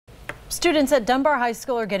Students at Dunbar High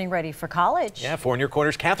School are getting ready for college. Yeah, 4 in Your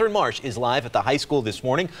Corner's Catherine Marsh is live at the high school this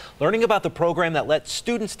morning, learning about the program that lets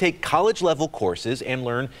students take college-level courses and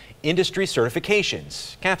learn industry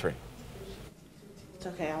certifications. Catherine. It's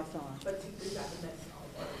okay, I'll fill in.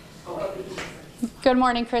 Good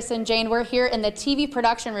morning, Chris and Jane. We're here in the TV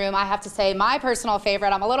production room. I have to say, my personal favorite.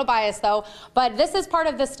 I'm a little biased, though, but this is part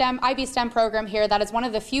of the STEM, IB S.T.E.M program here that is one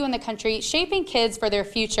of the few in the country shaping kids for their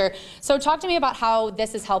future. So talk to me about how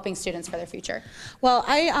this is helping students for their future. Well,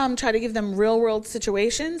 I try to give them real-world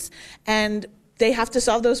situations, and they have to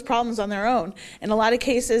solve those problems on their own. In a lot of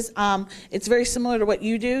cases, it's very similar to what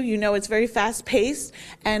you do. You know, it's very fast-paced,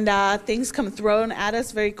 and things come thrown at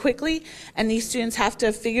us very quickly, and these students have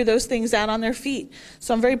to figure those things out on their feet.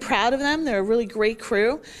 So I'm very proud of them. They're a really great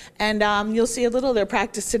crew, and you'll see a little of their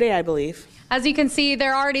practice today, I believe. As you can see,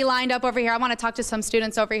 they're already lined up over here. I want to talk to some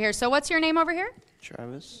students over here. So what's your name over here?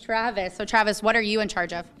 Travis. Travis. So Travis, what are you in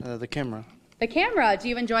charge of? The camera. The camera. Do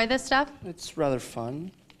you enjoy this stuff? It's rather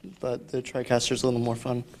fun, but the TriCaster's a little more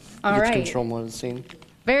fun. All you get right. to control more of the scene.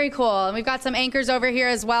 Very cool. And we've got some anchors over here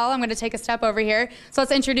as well. I'm going to take a step over here. So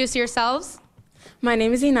let's introduce yourselves. My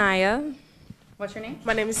name is Inaya. What's your name?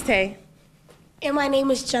 My name is Tay. And my name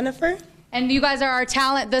is Jennifer. And you guys are our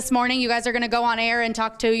talent this morning. You guys are going to go on air and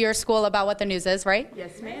talk to your school about what the news is, right?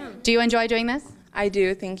 Yes, ma'am. Do you enjoy doing this? I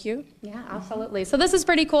do, thank you. Yeah, absolutely. So this is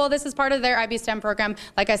pretty cool. This is part of their IB S.T.E.M program,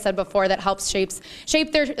 like I said before, that helps shape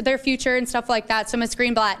their future and stuff like that. So Ms.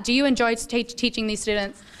 Greenblatt, do you enjoy teaching these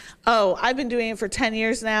students? Oh, I've been doing it for 10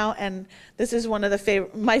 years now, and this is one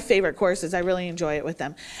of my favorite courses. I really enjoy it with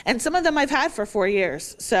them. And some of them I've had for 4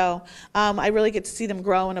 years. So I really get to see them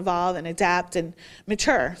grow and evolve and adapt and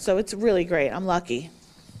mature. So it's really great. I'm lucky.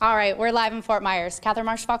 All right, we're live in Fort Myers. Catherine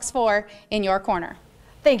Marsh, Fox 4, in your corner.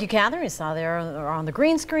 Thank you, Catherine. We saw there on the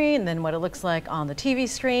green screen and then what it looks like on the TV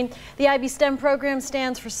screen. The IB S.T.E.M program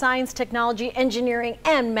stands for Science, Technology, Engineering,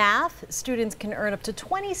 and Math. Students can earn up to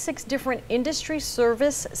 26 different industry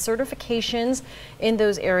service certifications in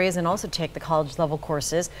those areas and also take the college level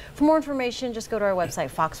courses. For more information, just go to our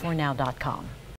website, fox4now.com.